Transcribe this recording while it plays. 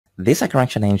This HackerRank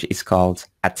challenge is called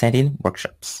Attending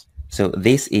Workshops. So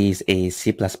this is a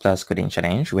C++ coding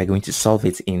challenge. We're going to solve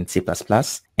it in C++,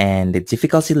 and the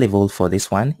difficulty level for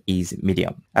this one is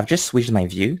medium. I've just switched my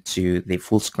view to the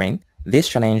full screen. This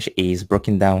challenge is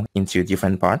broken down into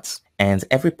different parts, and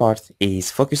every part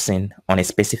is focusing on a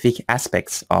specific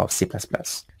aspect of C++.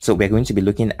 So we're going to be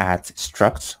looking at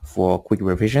structs for quick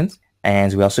revisions,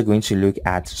 and we're also going to look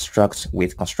at structs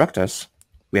with constructors.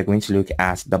 We're going to look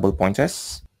at double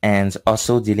pointers, and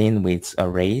also dealing with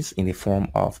arrays in the form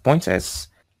of pointers.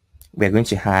 We're going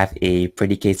to have a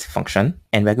predicate function,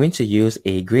 and we're going to use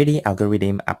a greedy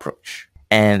algorithm approach.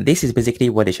 And this is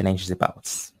basically what the challenge is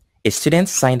about. A student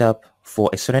signed up for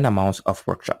a certain amount of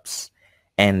workshops,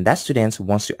 and that student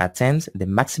wants to attend the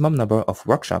maximum number of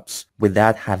workshops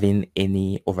without having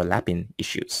any overlapping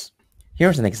issues.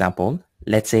 Here's an example.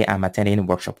 Let's say I'm attending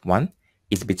workshop 1.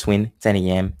 It's between 10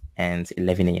 a.m. and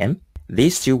 11 a.m.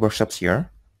 These two workshops here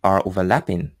are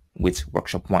overlapping with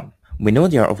workshop 1. We know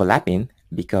they are overlapping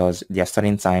because their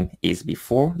starting time is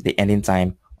before the ending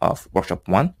time of workshop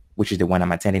 1, which is the one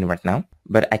I'm attending right now.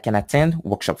 But I can attend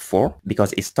workshop 4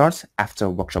 because it starts after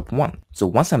workshop 1. So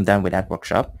once I'm done with that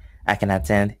workshop, I can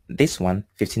attend this one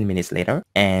 15 minutes later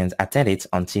and attend it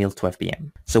until 12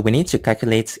 p.m. So we need to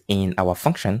calculate in our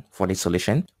function for this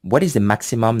solution, what is the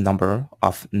maximum number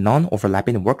of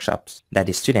non-overlapping workshops that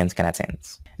the student can attend.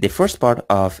 The first part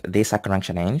of this HackerRank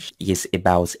challenge is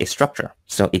about a structure.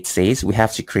 So it says we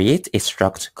have to create a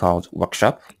struct called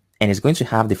workshop, and it's going to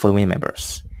have the following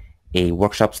members: a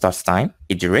workshop start time,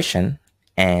 a duration,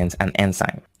 and an end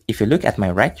time. If you look at my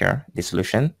right here, the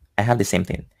solution, I have the same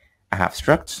thing. I have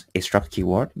struct, a struct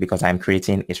keyword, because I'm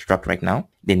creating a struct right now.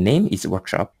 The name is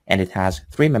workshop, and it has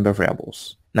 3 member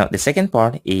variables. Now, the second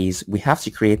part is we have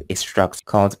to create a struct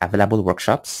called available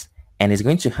workshops, and it's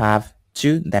going to have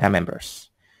 2 data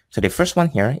members. So the first one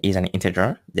here is an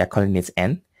integer. They're calling it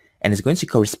n, and it's going to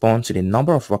correspond to the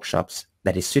number of workshops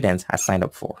that the student has signed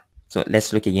up for. So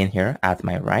let's look again here at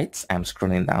my right. I'm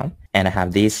scrolling down, and I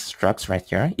have these structs right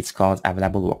here. It's called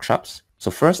available workshops. So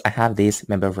first I have this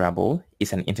member variable.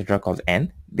 It's an integer called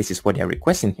n. This is what they're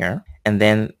requesting here. And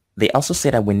then they also say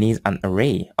that we need an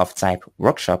array of type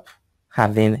workshop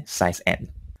having size n.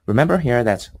 Remember here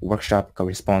that workshop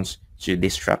corresponds to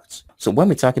this struct. So when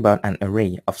we talk about an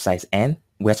array of size n,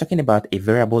 we're talking about a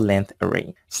variable length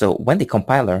array. So when the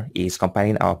compiler is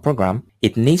compiling our program,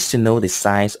 it needs to know the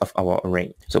size of our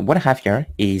array. So what I have here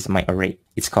is my array.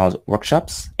 It's called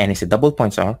workshops, and it's a double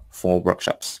pointer for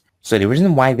workshops. So the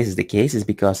reason why this is the case is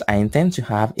because I intend to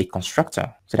have a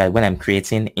constructor so that when I'm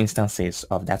creating instances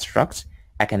of that struct,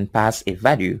 I can pass a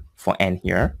value for n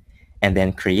here and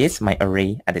then create my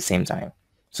array at the same time.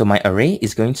 So my array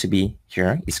is going to be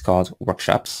here, it's called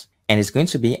workshops, and it's going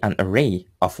to be an array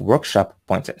of workshop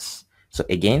pointers. So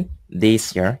again,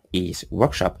 this here is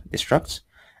workshop, the struct.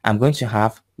 I'm going to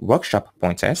have workshop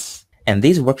pointers, and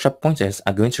these workshop pointers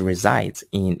are going to reside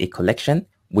in a collection,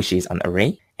 which is an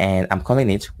array, and I'm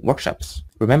calling it workshops.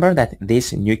 Remember that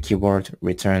this new keyword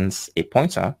returns a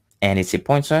pointer, and it's a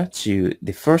pointer to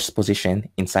the first position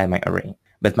inside my array.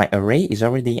 But my array is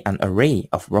already an array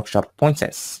of workshop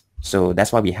pointers. So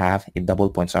that's why we have a double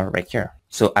pointer right here.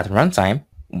 So at runtime,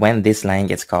 when this line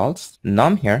gets called,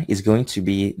 num here is going to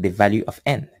be the value of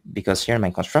n, because here in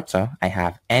my constructor, I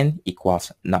have n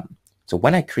equals num. So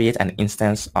when I create an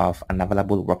instance of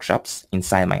unavailable workshops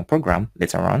inside my program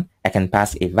later on, I can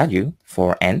pass a value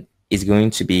for n. Is going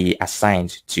to be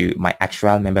assigned to my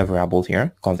actual member variable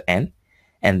here called n.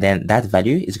 And then that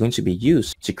value is going to be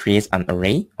used to create an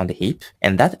array on the heap.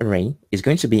 And that array is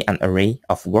going to be an array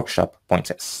of workshop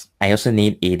pointers. I also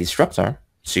need a destructor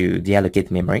to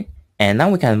deallocate memory. And now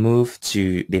we can move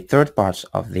to the third part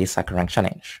of this HackerRank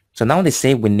challenge. So now they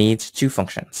say we need 2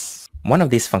 functions. One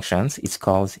of these functions is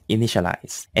called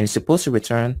initialize, and it's supposed to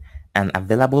return an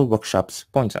available workshops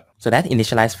pointer. So that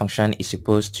initialize function is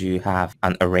supposed to have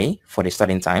an array for the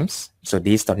starting times. So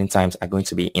these starting times are going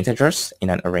to be integers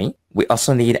in an array. We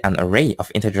also need an array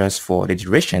of integers for the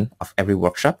duration of every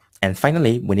workshop. And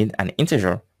finally, we need an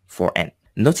integer for n.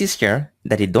 Notice here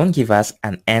that they don't give us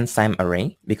an end time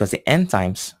array because the end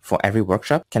times for every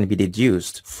workshop can be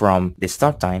deduced from the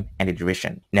start time and the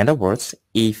duration. In other words,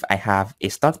 if I have a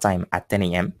start time at 10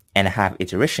 a.m. and I have a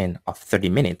duration of 30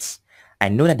 minutes, I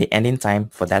know that the ending time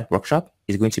for that workshop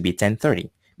is going to be 10:30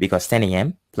 because 10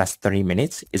 a.m. plus 30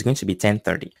 minutes is going to be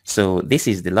 10:30. So this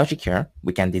is the logic here.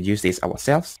 We can deduce this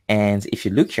ourselves. And if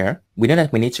you look here, we know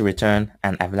that we need to return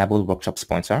an available workshops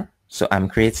pointer. So I'm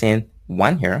creating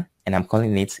one here, and I'm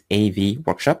calling it AV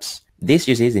workshops. This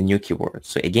uses the new keyword.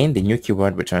 So again, the new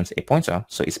keyword returns a pointer,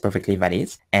 so it's perfectly valid.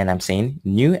 And I'm saying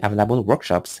new available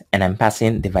workshops, and I'm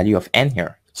passing the value of n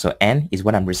here. So n is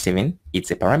what I'm receiving.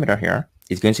 It's a parameter here.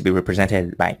 It's going to be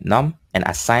represented by num and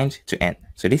assigned to n.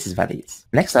 So this is valid.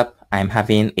 Next up, I'm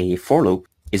having a for loop.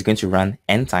 It's going to run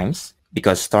n times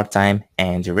because start time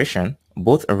and duration,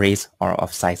 both arrays are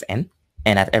of size n.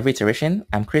 And at every iteration,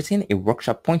 I'm creating a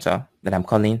workshop pointer that I'm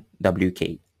calling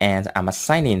wk. And I'm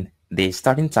assigning the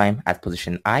starting time at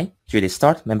position I to the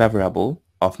start member variable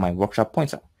of my workshop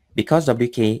pointer. Because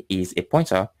wk is a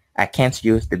pointer, I can't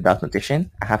use the dot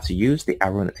notation. I have to use the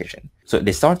arrow notation. So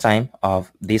the start time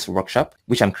of this workshop,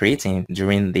 which I'm creating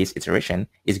during this iteration,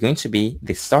 is going to be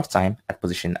the start time at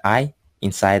position I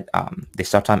inside the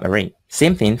start time array.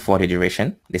 Same thing for the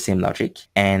duration, the same logic.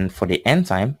 And for the end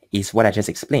time is what I just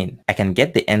explained. I can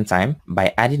get the end time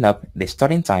by adding up the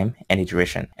starting time and the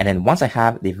duration. And then once I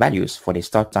have the values for the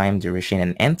start time, duration,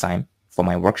 and end time for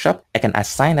my workshop, I can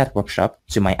assign that workshop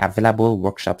to my available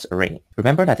workshops array.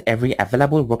 Remember that every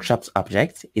available workshops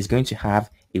object is going to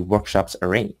have a workshops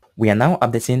array. We are now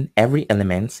updating every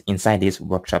element inside this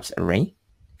workshops array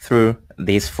through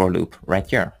this for loop right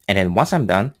here. And then once I'm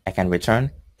done, I can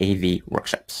return AV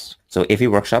workshops. So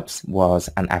AV workshops was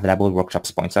an available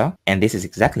workshops pointer, and this is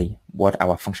exactly what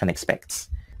our function expects.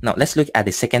 Now let's look at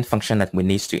the second function that we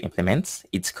need to implement.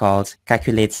 It's called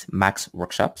calculate max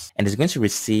workshops, and it's going to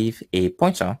receive a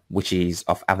pointer which is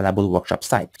of available workshops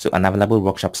type. So an available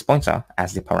workshops pointer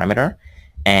as the parameter.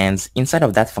 And inside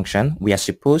of that function, we are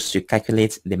supposed to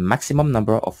calculate the maximum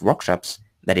number of workshops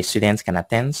that a student can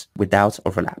attend without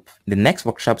overlap. The next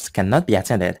workshops cannot be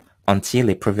attended until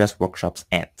the previous workshops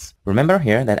ends. Remember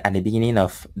here that at the beginning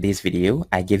of this video,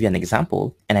 I gave you an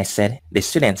example and I said the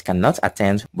student cannot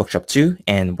attend workshop 2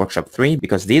 and workshop 3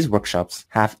 because these workshops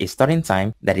have a starting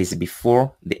time that is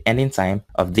before the ending time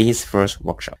of this first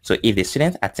workshop. So if the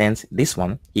student attends this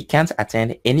one, he can't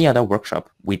attend any other workshop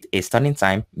with a starting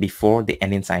time before the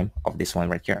ending time of this one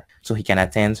right here. So he can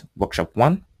attend workshop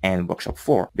 1 and workshop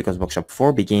 4 because workshop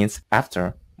 4 begins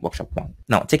after workshop 1.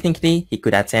 Now, technically, he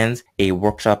could attend a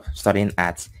workshop starting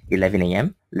at 11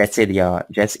 a.m. Let's say they are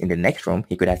just in the next room.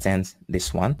 He could attend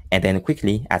this one and then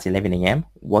quickly at 11 a.m.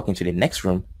 walk into the next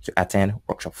room to attend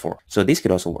workshop 4. So this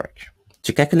could also work.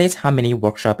 To calculate how many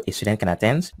workshops a student can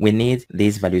attend, we need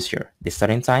these values here, the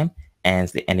starting time and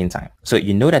the ending time. So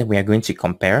you know that we are going to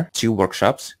compare two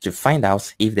workshops to find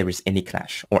out if there is any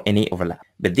clash or any overlap.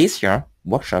 But this here,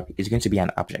 workshop is going to be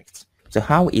an object. So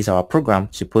how is our program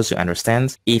supposed to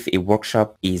understand if a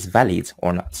workshop is valid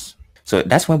or not? So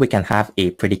that's when we can have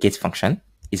a predicate function.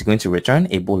 It's going to return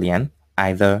a Boolean,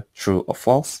 either true or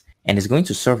false, and it's going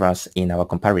to serve us in our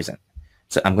comparison.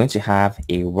 So I'm going to have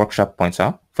a workshop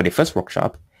pointer for the first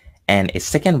workshop and a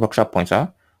second workshop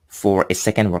pointer for a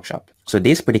second workshop. So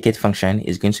this predicate function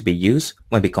is going to be used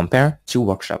when we compare two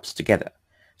workshops together.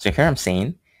 So here I'm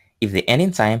saying if the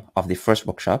ending time of the first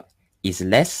workshop is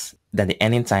less than the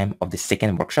ending time of the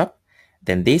second workshop,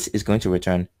 then this is going to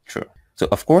return true. So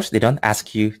of course, they don't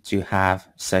ask you to have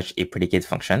such a predicate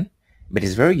function, but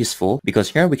it's very useful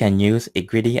because here we can use a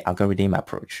greedy algorithm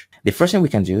approach. The first thing we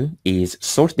can do is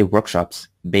sort the workshops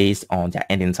based on their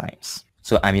ending times.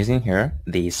 So I'm using here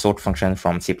the sort function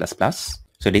from C++.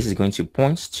 So this is going to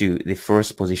point to the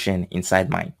first position inside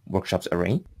my workshops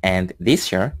array. And this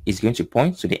here is going to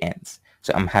point to the ends.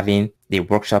 So I'm having the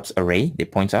workshops array, the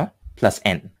pointer, plus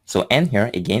n. So n here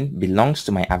again belongs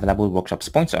to my available workshops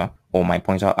pointer or my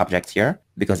pointer object here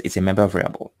because it's a member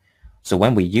variable. So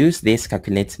when we use this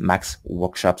calculate max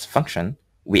workshops function,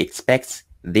 we expect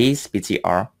this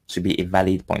PTR to be a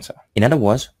valid pointer. In other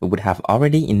words, we would have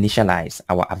already initialized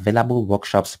our available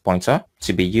workshops pointer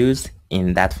to be used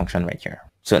in that function right here.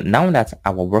 So now that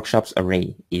our workshops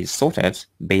array is sorted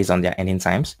based on their ending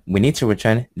times, we need to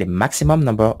return the maximum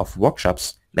number of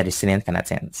workshops that a student can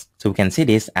attend. So we can see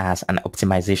this as an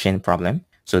optimization problem.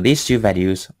 So these two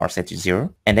values are set to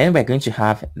 0. And then we're going to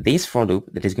have this for loop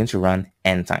that is going to run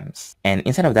n times. And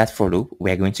inside of that for loop,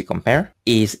 we're going to compare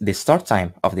is the start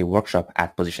time of the workshop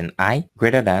at position I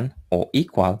greater than or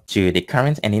equal to the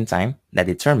current ending time that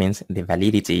determines the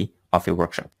validity of a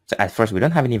workshop. So at first, we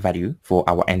don't have any value for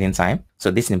our ending time. So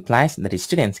this implies that the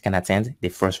student can attend the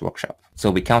first workshop.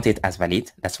 So we count it as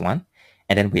valid, that's one.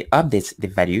 And then we update the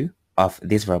value of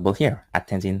this variable here,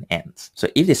 attending ends. So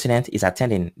if the student is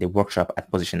attending the workshop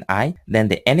at position I, then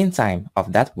the ending time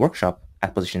of that workshop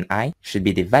at position I should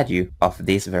be the value of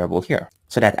this variable here.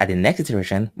 So that at the next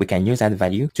iteration, we can use that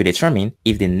value to determine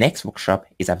if the next workshop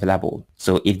is available.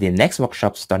 So if the next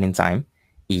workshop starting time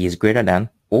is greater than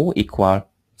or equal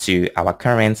to our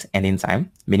current ending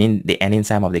time, meaning the ending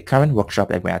time of the current workshop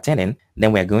that we're attending,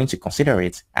 then we're going to consider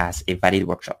it as a valid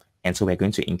workshop. And so we're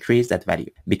going to increase that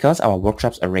value. Because our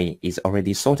workshops array is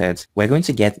already sorted, we're going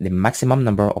to get the maximum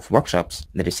number of workshops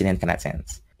that the student can attend.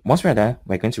 Once we're there,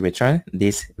 we're going to return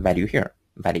this value here,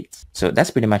 valid. So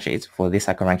that's pretty much it for this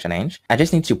HackerRank challenge. I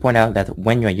just need to point out that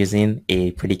when you're using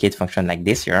a predicate function like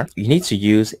this here, you need to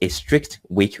use a strict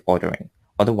weak ordering.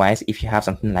 Otherwise, if you have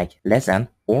something like less than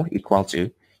or equal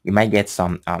to, you might get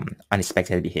some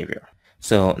unexpected behavior.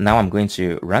 So now I'm going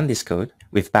to run this code.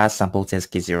 We've passed sample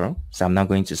test case 0. So I'm now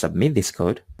going to submit this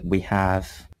code. We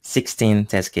have 16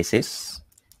 test cases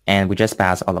and we just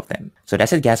passed all of them. So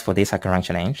that's it guys for this HackerRank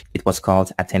challenge. It was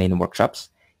called attending workshops.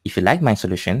 If you like my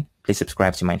solution, please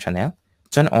subscribe to my channel,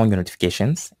 turn on your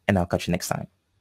notifications, and I'll catch you next time.